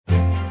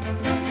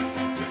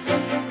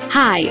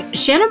Hi,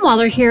 Shannon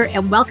Waller here,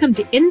 and welcome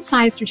to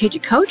Inside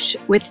Strategic Coach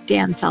with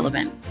Dan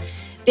Sullivan.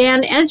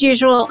 Dan, as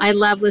usual, I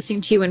love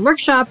listening to you in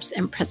workshops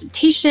and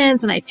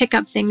presentations, and I pick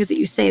up things that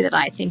you say that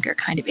I think are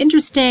kind of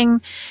interesting.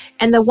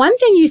 And the one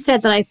thing you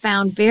said that I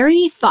found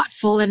very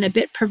thoughtful and a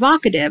bit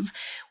provocative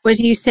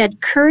was you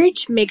said,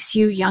 courage makes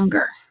you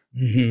younger.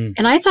 Mm-hmm.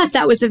 And I thought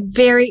that was a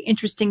very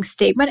interesting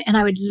statement, and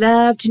I would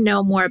love to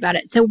know more about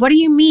it. So what do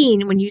you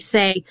mean when you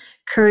say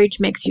courage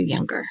makes you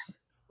younger?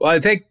 Well, I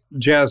think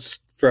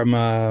just from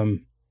a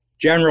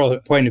general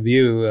point of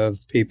view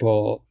of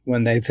people,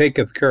 when they think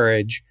of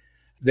courage,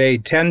 they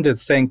tend to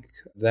think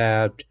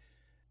that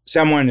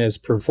someone is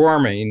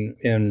performing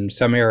in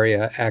some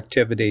area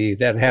activity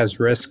that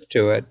has risk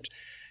to it,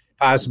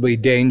 possibly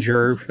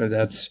danger.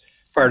 That's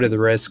part of the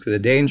risk, the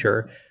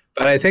danger.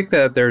 But I think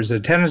that there's a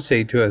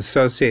tendency to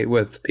associate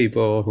with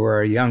people who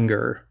are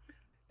younger.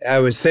 I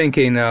was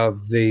thinking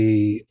of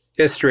the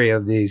history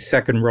of the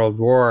Second World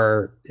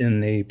War in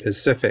the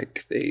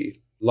Pacific, the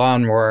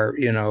Lawn War,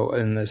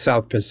 in the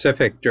South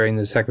Pacific during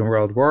the Second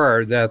World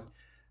War, that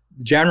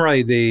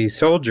generally the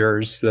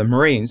soldiers, the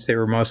Marines, they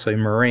were mostly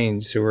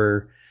Marines who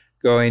were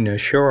going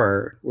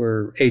ashore,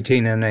 were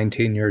 18 and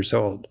 19 years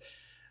old.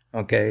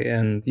 Okay,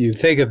 and you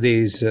think of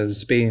these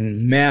as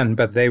being men,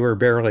 but they were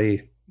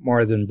barely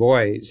more than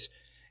boys.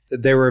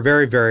 They were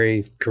very,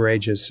 very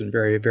courageous and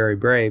very, very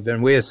brave.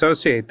 And we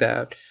associate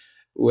that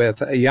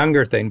with a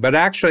younger thing. But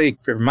actually,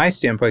 from my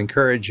standpoint,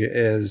 courage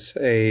is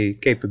a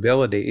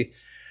capability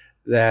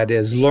that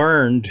is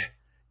learned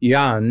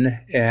young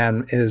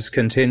and is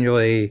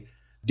continually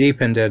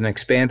deepened and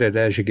expanded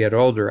as you get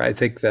older. I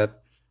think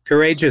that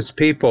courageous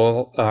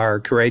people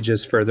are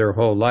courageous for their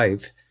whole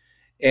life.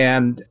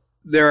 And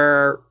there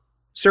are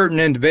certain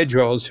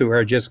individuals who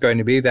are just going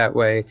to be that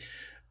way.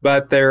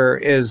 But there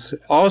is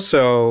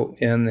also,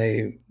 in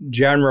the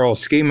general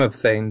scheme of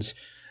things,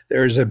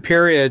 there's a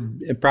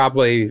period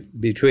probably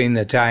between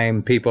the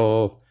time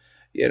people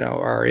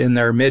are in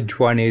their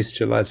mid-20s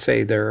to, let's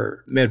say,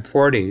 their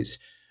mid-40s,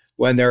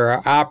 when there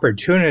are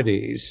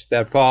opportunities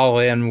that fall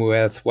in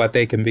with what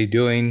they can be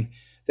doing.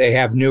 They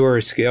have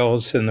newer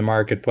skills in the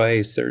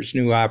marketplace. There's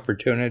new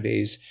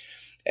opportunities.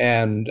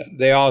 And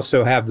they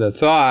also have the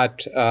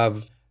thought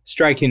of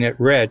striking it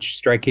rich,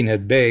 striking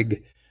it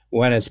big,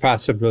 when it's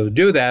possible to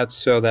do that,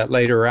 so that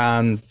later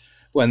on,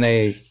 when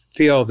they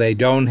feel they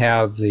don't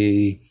have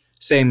the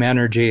same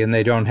energy and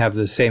they don't have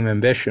the same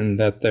ambition,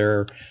 that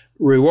they're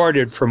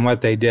rewarded from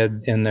what they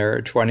did in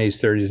their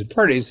 20s, 30s, and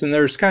 40s. And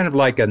there's kind of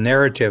like a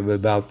narrative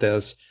about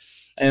this.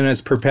 And it's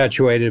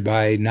perpetuated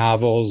by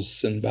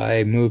novels and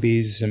by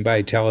movies and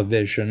by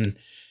television.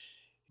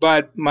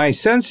 But my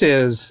sense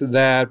is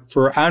that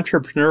for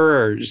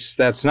entrepreneurs,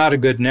 that's not a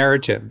good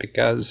narrative,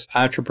 because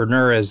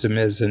entrepreneurism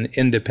is an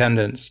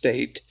independent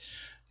state.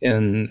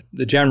 In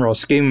the general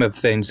scheme of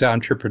things,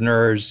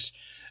 entrepreneurs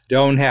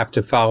don't have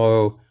to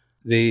follow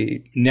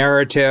the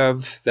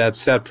narrative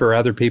that's set for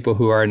other people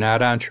who are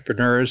not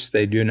entrepreneurs.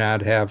 They do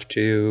not have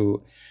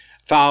to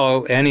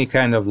follow any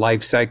kind of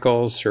life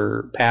cycles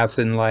or path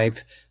in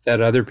life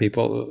that other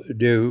people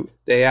do.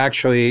 They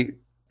actually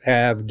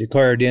have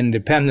declared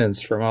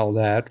independence from all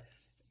that,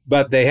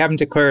 but they haven't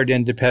declared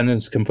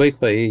independence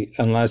completely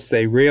unless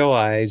they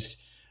realize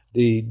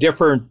the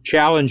different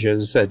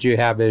challenges that you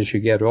have as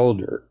you get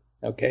older.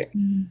 Okay.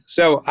 Mm-hmm.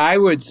 So I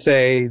would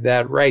say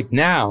that right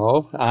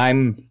now,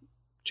 I'm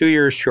 2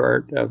 years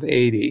short of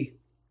 80.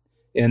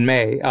 In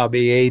May, I'll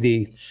be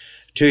 80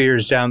 2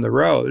 years down the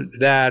road.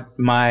 That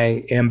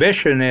my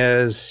ambition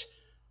is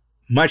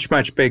much,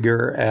 much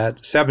bigger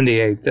at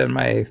 78 than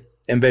my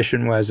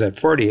ambition was at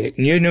 48.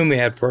 And you knew me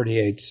at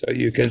 48, so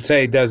you can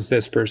say, does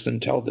this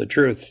person tell the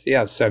truth?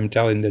 Yes, I'm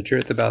telling the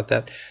truth about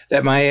that.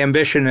 That my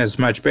ambition is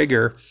much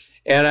bigger.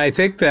 And I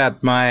think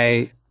that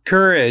my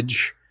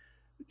courage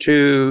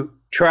to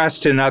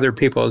trust in other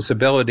people's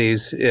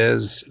abilities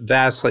is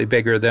vastly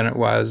bigger than it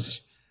was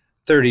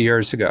 30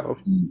 years ago.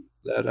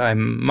 That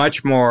I'm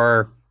much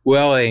more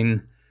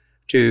willing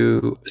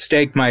to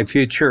stake my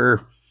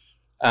future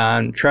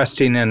on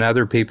trusting in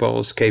other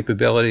people's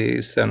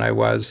capabilities than I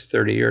was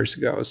 30 years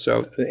ago.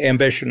 So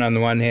ambition on the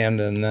one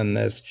hand, and then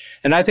this.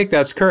 And I think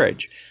that's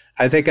courage.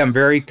 I think I'm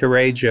very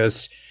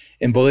courageous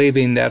in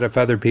believing that if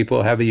other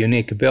people have a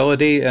unique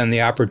ability and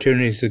the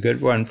opportunity is a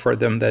good one for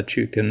them, that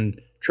you can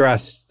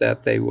trust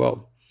that they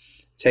will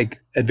take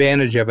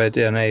advantage of it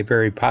in a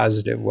very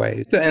positive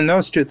way. And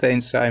those two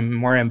things, I'm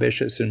more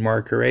ambitious and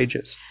more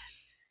courageous.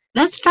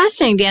 That's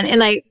fascinating, Dan.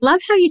 And I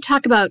love how you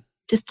talk about,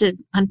 just to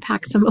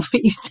unpack some of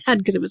what you said,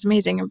 because it was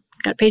amazing.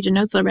 I've got a page of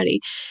notes already,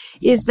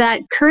 is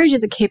that courage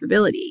is a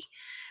capability,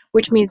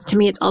 which means to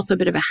me it's also a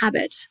bit of a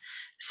habit.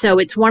 So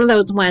it's one of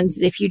those ones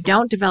that if you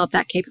don't develop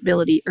that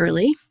capability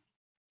early,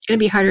 it's going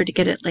to be harder to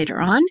get it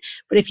later on.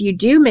 But if you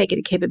do make it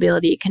a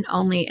capability, it can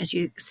only, as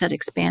you said,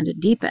 expand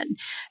and deepen.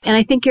 And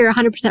I think you're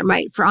 100%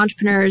 right. For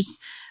entrepreneurs,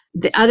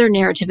 the other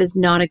narrative is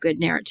not a good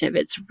narrative.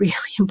 It's really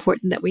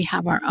important that we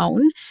have our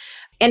own.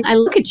 And I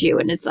look at you,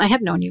 and I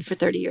have known you for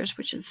 30 years,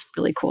 which is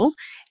really cool.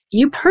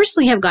 You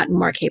personally have gotten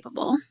more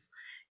capable.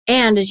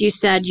 And as you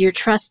said, your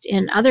trust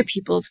in other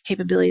people's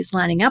capabilities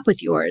lining up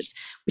with yours,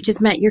 which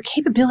has meant your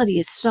capability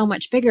is so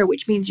much bigger,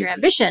 which means your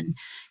ambition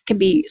can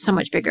be so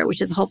much bigger,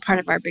 which is a whole part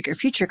of our bigger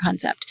future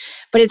concept.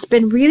 But it's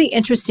been really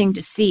interesting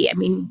to see. I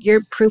mean,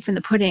 you're proof in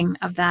the pudding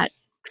of that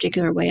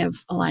particular way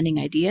of aligning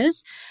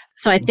ideas.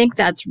 So I think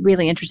that's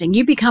really interesting.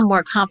 You become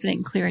more confident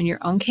and clear in your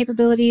own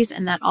capabilities.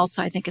 And that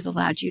also, I think, has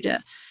allowed you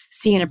to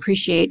see and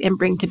appreciate and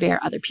bring to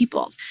bear other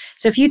people's.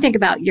 So if you think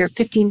about your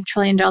 $15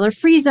 trillion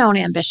free zone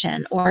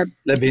ambition or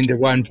living to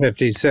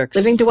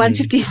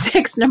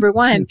 156, number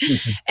one,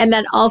 and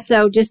then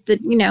also just the,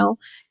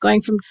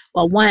 going from,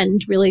 one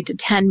really to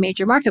 10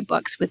 major market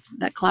books with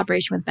that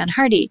collaboration with Ben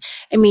Hardy.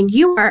 I mean,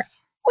 you are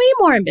way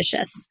more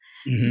ambitious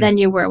than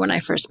you were when I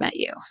first met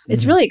you.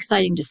 It's really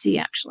exciting to see,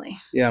 actually.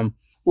 Yeah.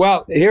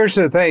 Well, here's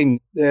the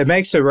thing. It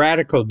makes a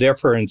radical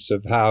difference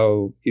of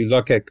how you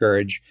look at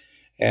courage.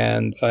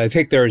 And I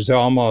think there's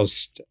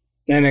almost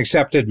an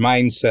accepted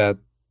mindset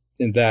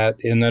that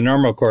in the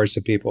normal course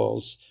of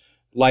people's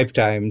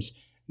lifetimes,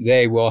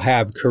 they will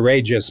have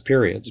courageous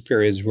periods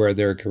where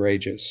they're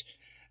courageous.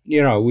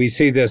 We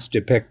see this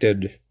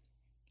depicted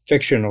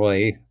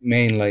fictionally,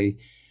 mainly.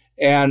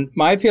 And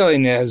my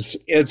feeling is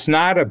it's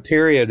not a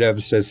period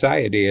of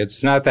society.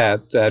 It's not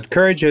that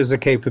courage is a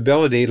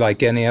capability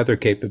like any other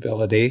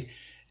capability.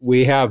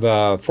 We have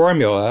a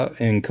formula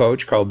in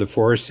Coach called the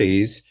 4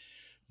 C's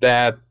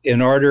that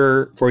in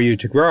order for you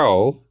to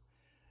grow,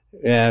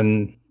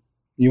 and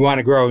you want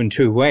to grow in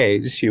 2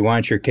 ways, you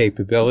want your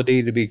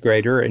capability to be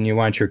greater and you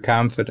want your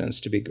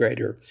confidence to be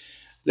greater.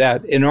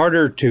 That in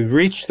order to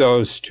reach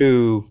those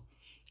 2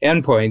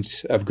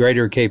 endpoints of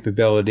greater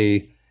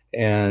capability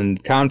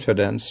and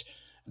confidence,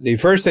 the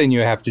first thing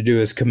you have to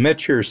do is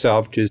commit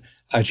yourself to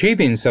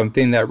achieving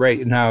something that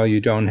right now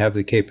you don't have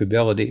the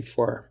capability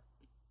for.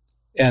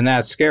 And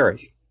that's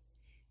scary.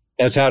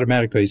 That's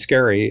automatically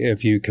scary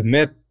if you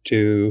commit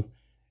to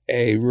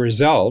a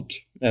result,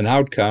 an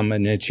outcome,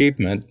 an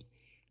achievement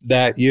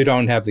that you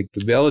don't have the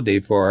capability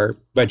for,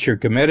 but you're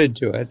committed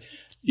to it.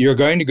 You're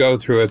going to go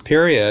through a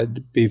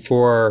period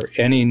before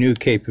any new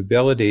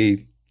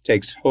capability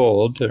takes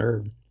hold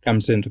or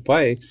comes into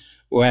play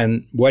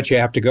when what you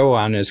have to go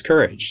on is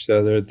courage.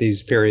 So there are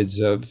these periods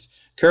of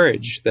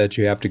courage that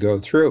you have to go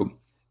through.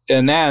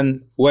 And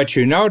then what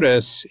you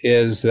notice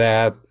is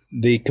that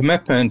the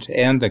commitment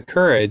and the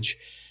courage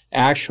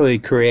actually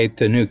create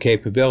the new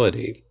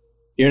capability.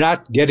 You're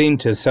not getting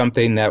to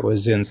something that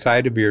was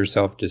inside of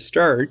yourself to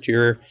start.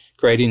 You're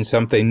creating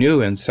something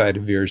new inside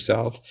of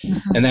yourself.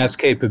 And that's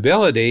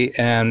capability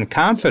and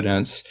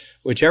confidence,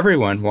 which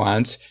everyone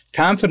wants.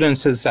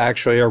 Confidence is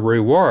actually a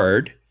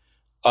reward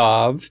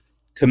of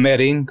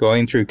committing,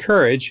 going through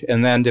courage,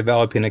 and then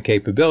developing a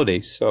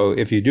capability. So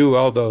if you do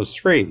all those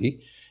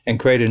 3 and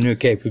create a new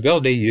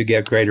capability, you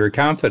get greater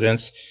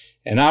confidence.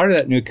 And out of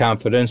that new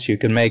confidence, you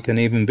can make an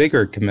even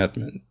bigger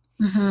commitment.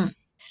 I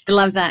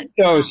love that.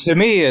 So to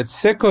me, it's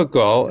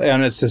cyclical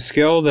and it's a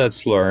skill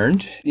that's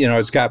learned.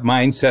 It's got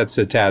mindsets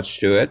attached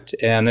to it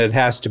and it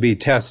has to be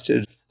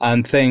tested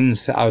on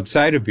things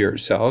outside of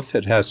yourself.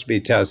 It has to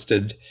be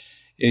tested,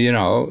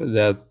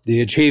 that the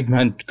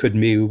achievement could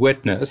be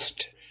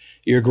witnessed.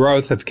 Your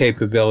growth of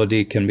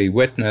capability can be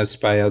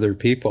witnessed by other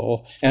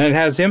people, and it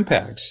has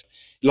impacts.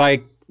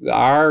 Like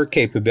our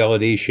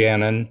capability,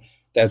 Shannon,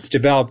 that's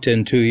developed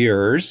in 2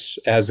 years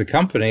as a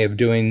company of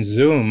doing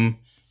Zoom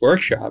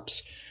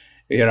workshops,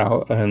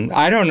 and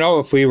I don't know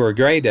if we were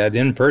great at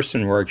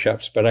in-person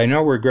workshops, but I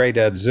know we're great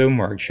at Zoom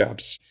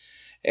workshops.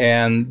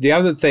 And the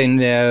other thing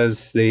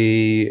is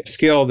the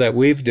skill that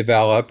we've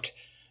developed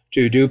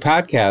to do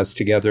podcasts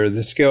together,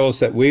 the skills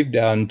that we've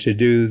done to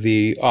do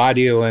the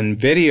audio and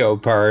video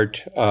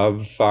part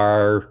of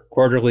our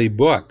quarterly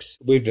books.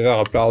 We've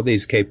developed all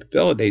these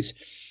capabilities.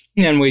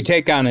 And we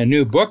take on a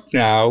new book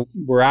now.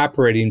 We're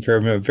operating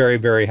from a very,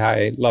 very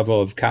high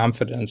level of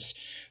confidence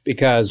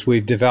because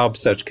we've developed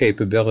such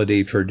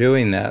capability for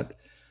doing that.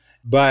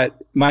 But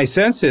my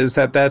sense is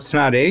that that's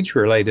not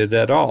age-related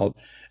at all.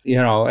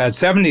 At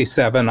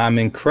 77, I'm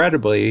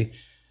incredibly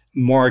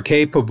more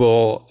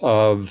capable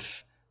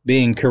of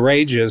being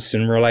courageous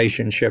in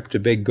relationship to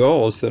big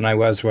goals than I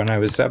was when I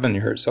was 7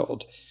 years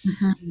old.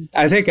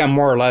 I think I'm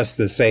more or less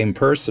the same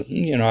person.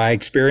 I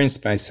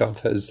experienced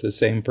myself as the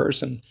same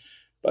person,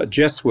 but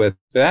just with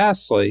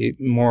vastly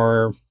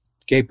more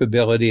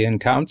capability and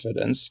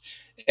confidence.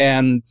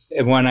 And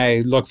when I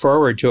look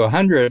forward to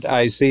 100,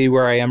 I see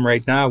where I am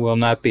right now will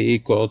not be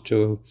equal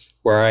to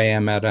where I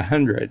am at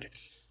 100.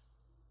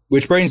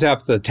 Which brings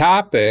up the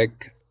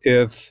topic,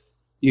 if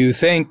you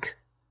think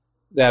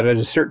that at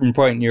a certain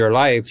point in your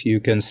life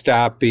you can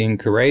stop being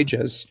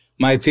courageous,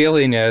 my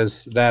feeling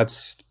is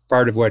that's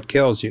part of what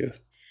kills you.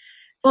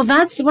 Well,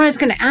 that's what I was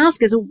going to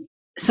ask is,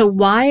 so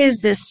why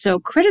is this so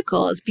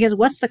critical? It's because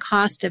what's the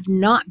cost of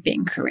not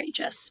being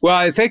courageous? Well,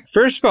 I think,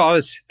 first of all,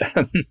 it's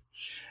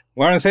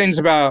one of the things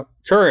about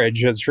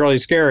courage, it's really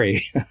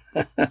scary.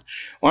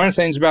 One of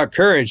the things about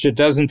courage, it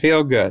doesn't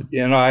feel good.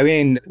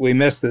 We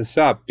mess this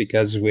up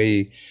because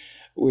we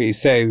we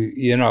say,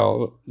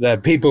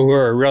 that people who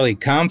are really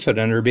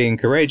confident are being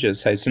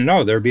courageous. I said,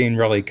 no, they're being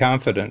really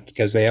confident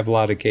because they have a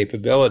lot of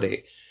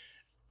capability.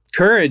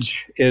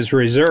 Courage is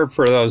reserved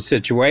for those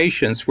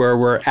situations where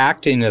we're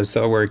acting as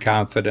though we're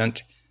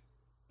confident,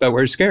 but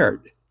we're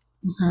scared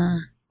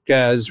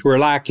because we're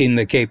lacking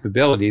the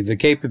capability. The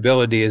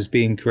capability is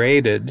being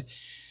created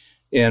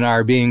in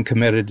our being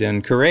committed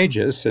and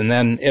courageous, and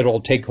then it'll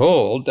take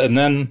hold, and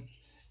then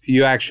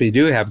you actually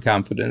do have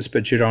confidence,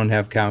 but you don't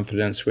have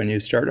confidence when you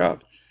start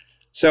up.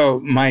 So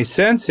my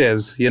sense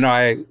is,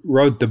 I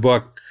wrote the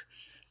book,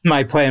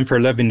 My Plan for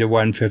Living to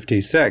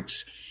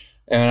 156,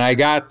 and I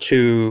got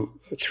to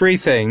 3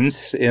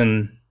 things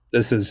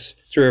this is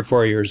 3 or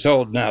 4 years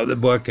old now, the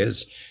book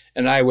is,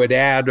 and I would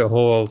add a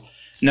whole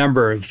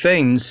number of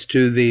things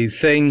to the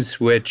things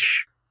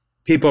which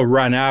people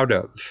run out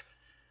of.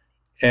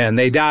 And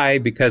they die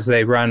because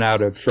they run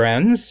out of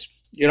friends.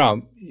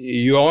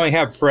 You only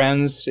have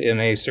friends in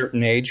a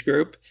certain age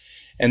group.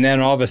 And then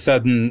all of a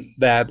sudden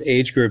that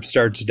age group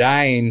starts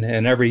dying,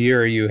 and every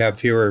year you have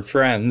fewer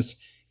friends.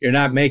 You're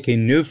not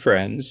making new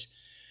friends.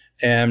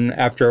 And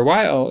after a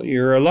while,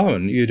 you're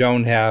alone. You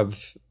don't have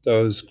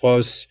those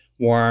close,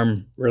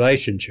 warm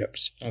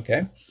relationships,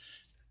 okay?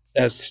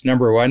 That's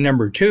number 1.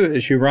 Number 2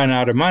 is you run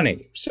out of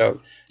money.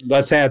 So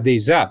let's add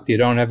these up. You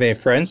don't have any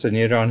friends and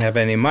you don't have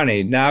any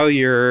money. Now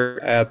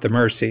you're at the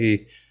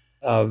mercy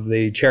of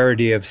the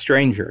charity of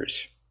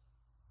strangers.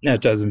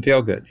 That doesn't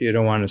feel good. You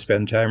don't want to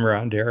spend time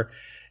around here.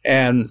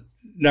 And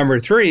number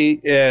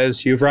 3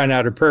 is you've run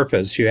out of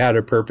purpose. You had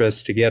a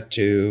purpose to get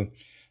to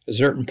a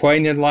certain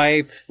point in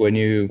life when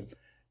you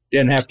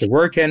didn't have to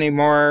work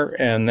anymore,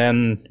 and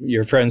then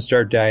your friends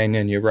start dying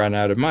and you run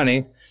out of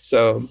money.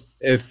 So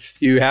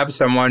if you have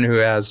someone who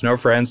has no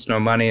friends, no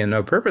money, and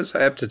no purpose,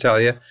 I have to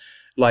tell you,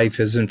 life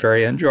isn't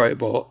very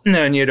enjoyable,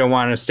 and you don't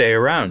want to stay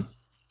around.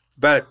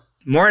 But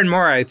more and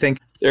more, I think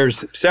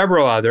there's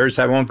several others.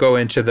 I won't go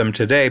into them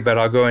today, but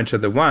I'll go into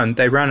the one.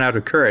 They run out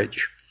of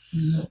courage.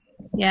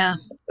 Yeah.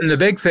 And the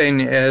big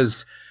thing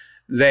is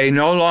they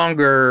no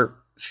longer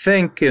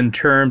think in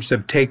terms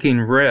of taking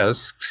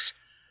risks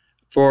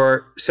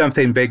for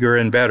something bigger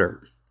and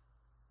better.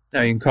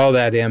 Now, you can call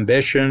that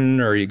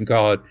ambition, or you can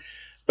call it,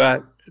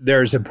 but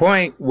there's a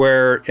point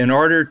where in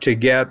order to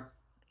get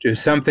to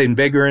something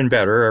bigger and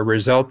better, a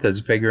result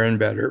that's bigger and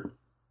better,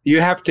 you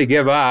have to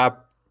give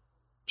up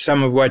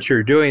some of what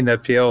you're doing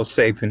that feels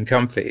safe and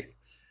comfy.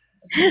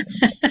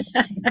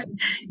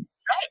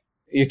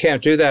 You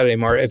can't do that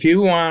anymore. If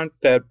you want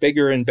that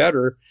bigger and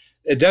better,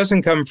 it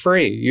doesn't come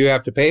free. You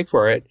have to pay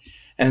for it.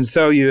 And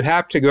so you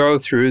have to go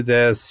through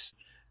this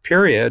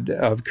period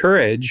of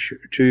courage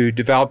to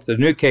develop the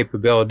new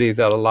capability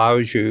that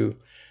allows you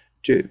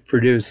to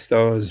produce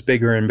those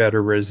bigger and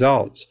better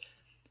results.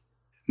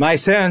 My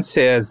sense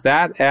is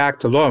that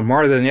act alone,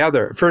 more than the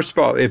other. First of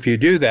all, if you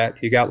do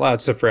that, you got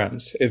lots of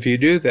friends. If you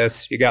do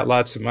this, you got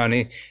lots of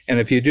money. And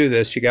if you do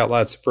this, you got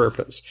lots of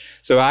purpose.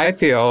 So I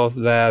feel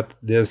that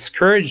this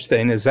courage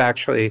thing is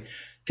actually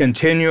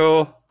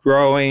continual,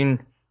 growing,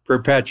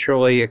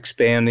 perpetually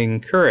expanding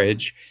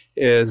courage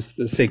is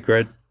the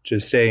secret to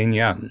staying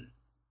young.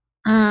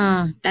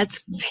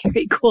 That's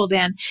very cool,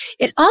 Dan.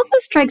 It also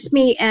strikes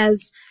me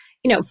as,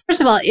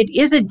 first of all, it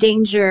is a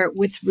danger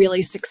with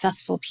really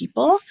successful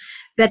people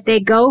that they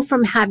go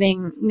from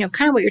having,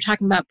 kind of what you're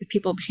talking about with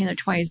people between their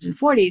 20s and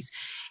 40s,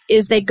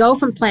 is they go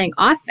from playing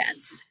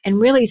offense and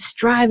really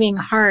striving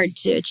hard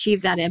to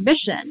achieve that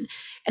ambition.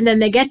 And then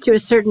they get to a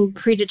certain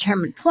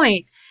predetermined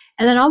point,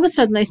 and then all of a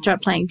sudden they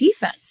start playing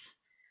defense.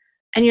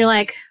 And you're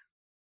like,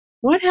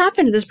 what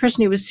happened to this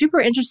person who was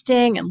super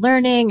interesting and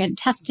learning and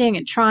testing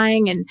and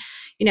trying and,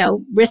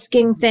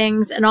 risking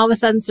things? And all of a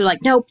sudden they're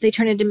like, nope, they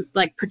turn into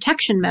like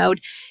protection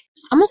mode.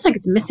 It's almost like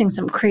it's missing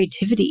some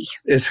creativity.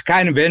 It's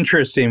kind of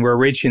interesting. We're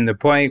reaching the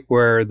point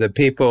where the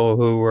people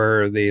who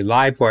were the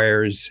live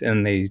wires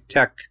in the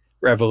tech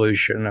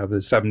revolution of the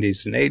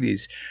 70s and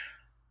 80s,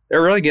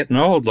 they're really getting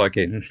old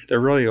looking. They're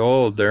really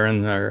old. They're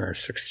in their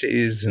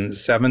 60s and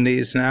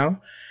 70s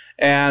now.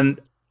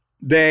 And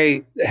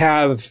they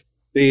have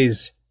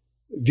these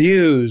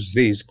views,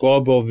 these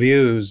global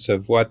views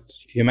of what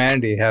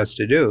humanity has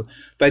to do.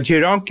 But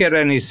you don't get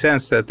any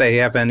sense that they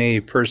have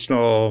any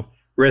personal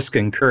risk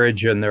and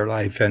courage in their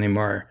life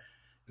anymore.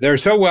 They're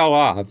so well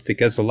off,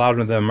 because a lot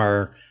of them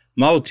are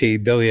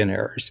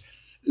multi-billionaires,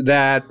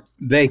 that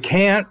they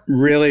can't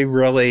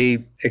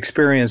really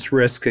experience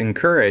risk and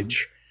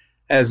courage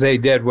as they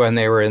did when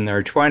they were in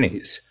their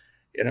 20s.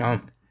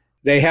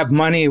 They have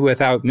money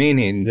without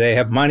meaning. They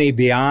have money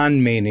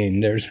beyond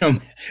meaning.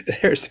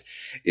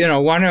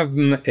 One of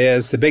them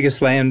is the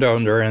biggest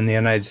landowner in the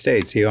United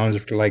States. He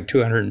owns like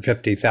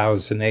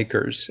 250,000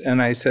 acres.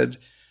 And I said,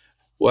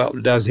 well,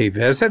 does he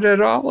visit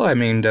at all? I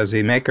mean, does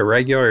he make a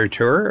regular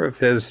tour of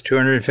his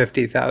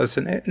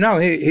 250,000? No,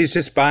 he's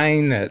just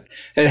buying it.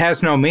 It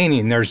has no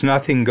meaning. There's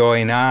nothing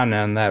going on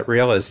that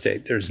real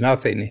estate. There's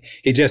nothing.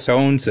 He just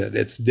owns it.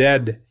 It's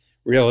dead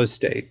real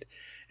estate.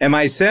 And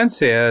my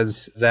sense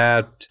is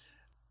that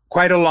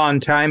quite a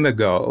long time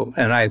ago,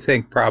 and I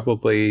think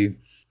probably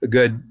a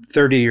good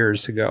 30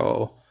 years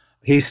ago,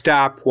 he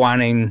stopped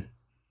wanting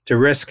to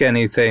risk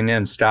anything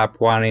and stopped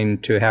wanting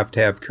to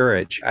have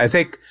courage. I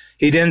think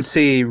he didn't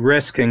see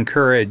risk and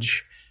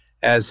courage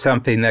as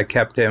something that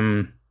kept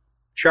him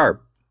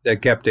sharp,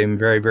 that kept him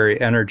very, very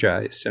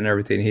energized and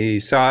everything. He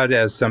saw it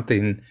as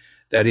something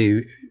that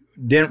he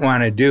didn't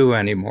want to do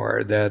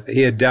anymore, that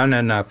he had done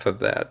enough of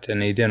that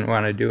and he didn't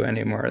want to do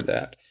any more of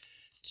that.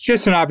 It's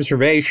just an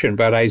observation,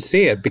 but I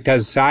see it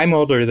because I'm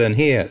older than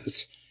he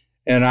is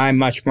and I'm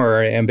much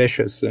more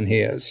ambitious than he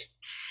is.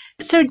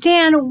 So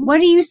Dan, what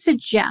do you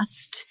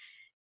suggest?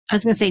 I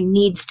was going to say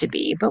needs to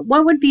be, but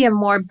what would be a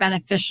more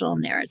beneficial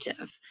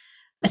narrative,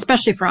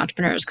 especially for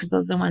entrepreneurs, because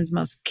they're the ones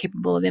most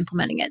capable of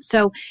implementing it.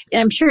 So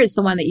I'm sure it's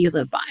the one that you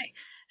live by.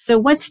 So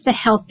what's the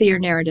healthier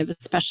narrative,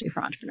 especially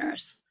for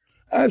entrepreneurs?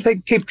 I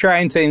think keep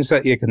trying things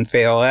that you can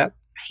fail at.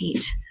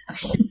 Right.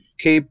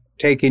 Keep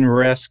taking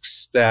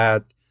risks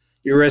that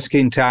you're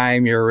risking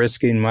time, you're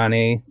risking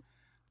money,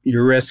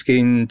 you're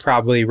risking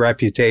probably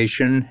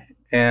reputation,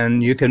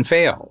 and you can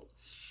fail.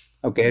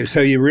 Okay, so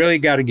you really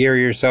got to gear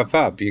yourself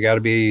up. You got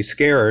to be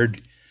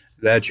scared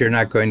that you're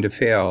not going to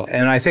fail.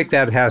 And I think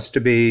that has to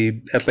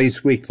be at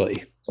least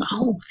weekly.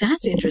 Oh,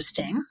 that's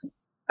interesting.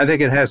 I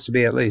think it has to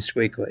be at least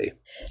weekly.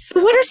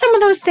 So what are some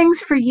of those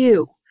things for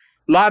you?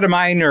 A lot of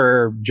mine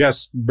are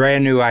just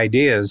brand new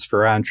ideas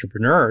for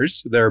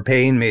entrepreneurs. They're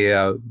paying me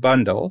a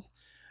bundle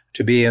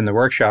to be in the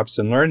workshops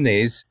and learn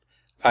these.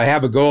 I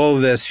have a goal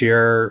this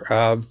year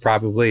of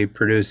probably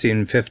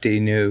producing 50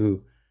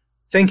 new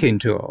thinking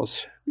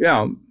tools. You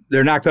know,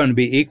 they're not going to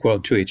be equal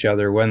to each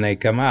other when they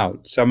come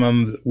out. Some of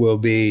them will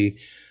be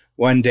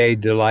one-day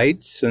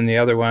delights, and the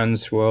other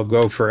ones will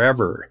go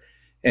forever.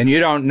 And you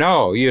don't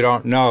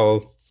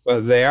know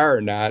whether they are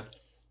or not.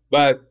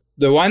 But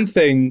the one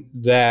thing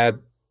that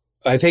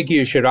I think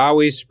you should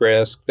always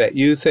risk, that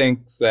you think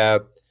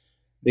that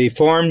the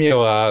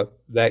formula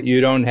that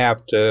you don't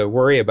have to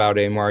worry about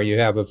anymore, you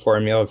have a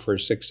formula for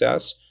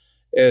success,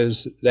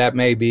 is that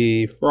may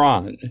be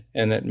wrong,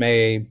 and it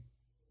may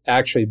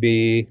actually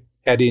be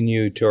heading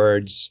you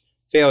towards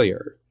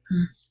failure,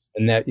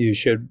 and that you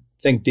should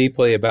think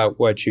deeply about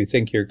what you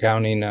think you're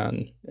counting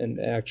on and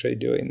actually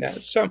doing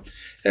that. So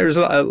there's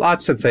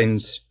lots of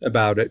things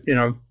about it. You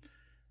know,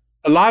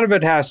 a lot of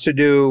it has to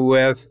do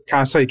with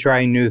constantly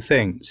trying new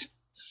things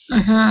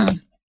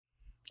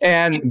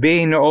and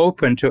being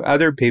open to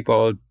other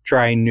people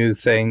trying new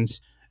things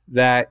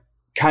that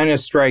kind of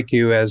strike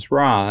you as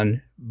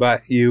wrong,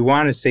 but you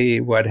want to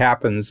see what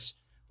happens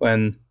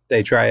when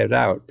they try it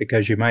out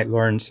because you might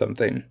learn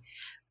something.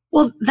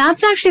 Well,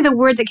 that's actually the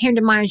word that came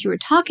to mind as you were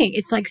talking.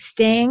 It's like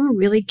staying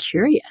really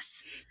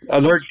curious.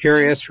 Alert,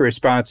 curious,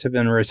 responsive,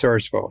 and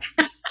resourceful.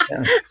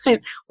 Yeah.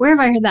 Where have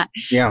I heard that?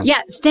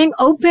 Yeah, staying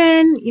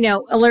open,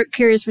 alert,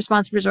 curious,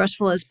 responsive,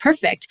 resourceful is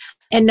perfect.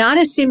 And not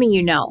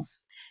assuming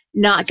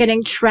not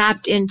getting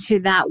trapped into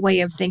that way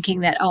of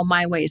thinking that, oh,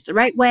 my way is the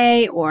right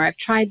way, or I've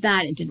tried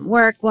that, it didn't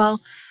work. Well,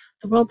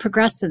 the world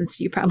progresses,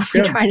 so you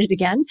probably tried it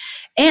again.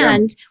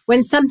 And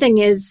when something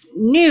is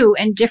new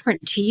and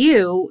different to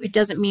you, it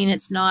doesn't mean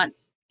it's not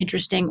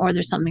interesting or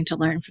there's something to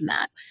learn from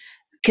that.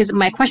 Because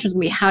my question was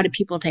going to be, how do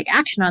people take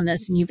action on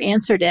this? And you've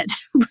answered it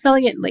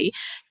brilliantly.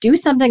 Do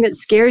something that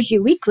scares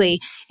you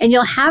weekly, and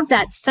you'll have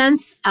that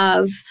sense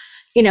of,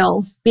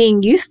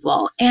 being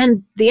youthful.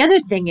 And the other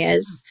thing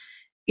is,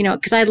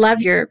 because I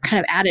love your kind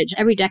of adage,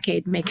 every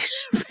decade make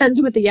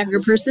friends with a younger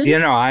person.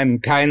 I'm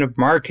kind of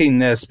marking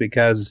this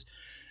because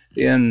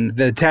in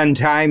the 10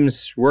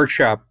 Times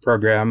workshop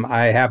program,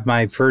 I have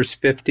my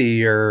first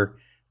 50-year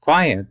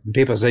client. And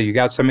people say, you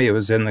got somebody who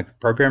was in the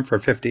program for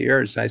 50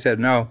 years? And I said,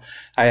 no,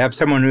 I have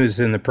someone who's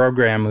in the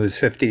program who's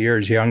 50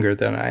 years younger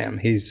than I am.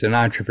 He's an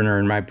entrepreneur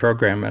in my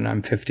program, and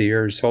I'm 50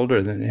 years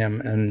older than him.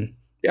 And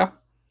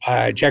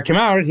I checked him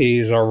out.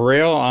 He's a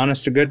real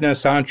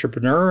honest-to-goodness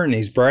entrepreneur, and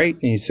he's bright,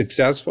 and he's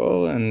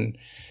successful, and,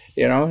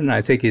 and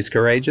I think he's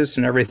courageous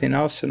and everything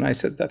else. And I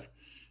said that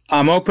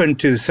I'm open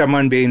to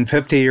someone being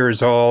 50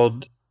 years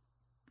old,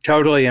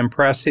 totally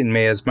impressing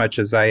me as much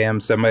as I am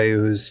somebody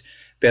who's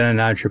been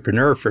an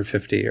entrepreneur for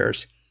 50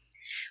 years.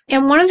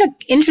 And one of the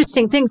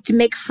interesting things to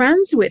make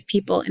friends with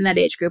people in that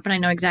age group, and I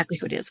know exactly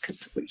who it is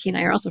because he and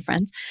I are also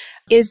friends,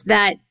 is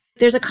that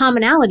there's a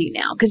commonality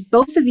now because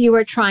both of you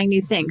are trying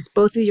new things.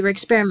 Both of you are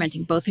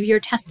experimenting. Both of you are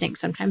testing.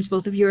 Sometimes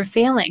both of you are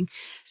failing.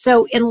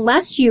 So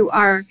unless you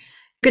are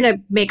going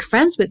to make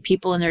friends with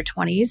people in their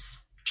 20s,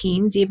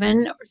 teens,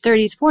 even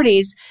 30s,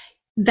 40s,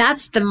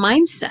 that's the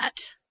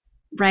mindset,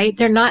 right?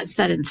 They're not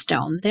set in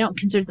stone. They don't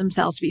consider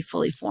themselves to be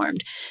fully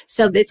formed.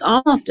 So it's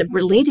almost a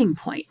relating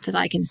point that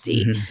I can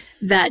see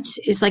that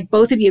is like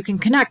both of you can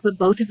connect, but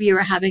both of you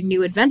are having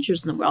new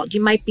adventures in the world.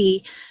 You might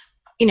be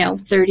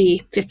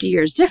 30, 50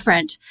 years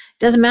different,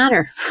 doesn't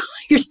matter.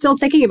 You're still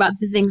thinking about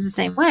the things the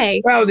same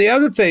way. Well, the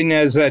other thing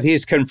is that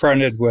he's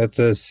confronted with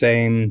the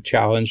same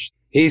challenge.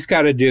 He's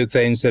got to do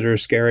things that are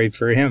scary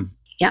for him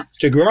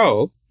to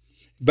grow.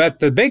 But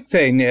the big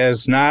thing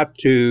is not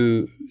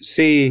to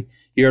see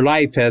your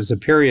life as a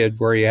period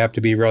where you have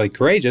to be really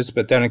courageous,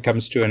 but then it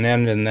comes to an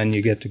end and then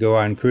you get to go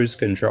on cruise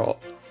control.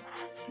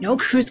 No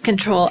cruise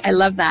control. I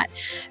love that.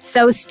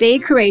 So stay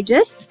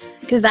courageous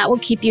because that will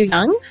keep you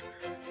young,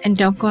 and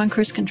don't go on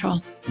cruise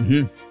control.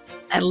 Mm-hmm.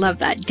 I love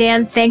that.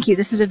 Dan, thank you.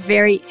 This is a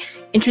very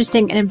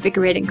interesting and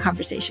invigorating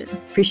conversation.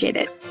 Appreciate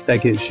it.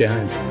 Thank you,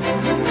 Shannon.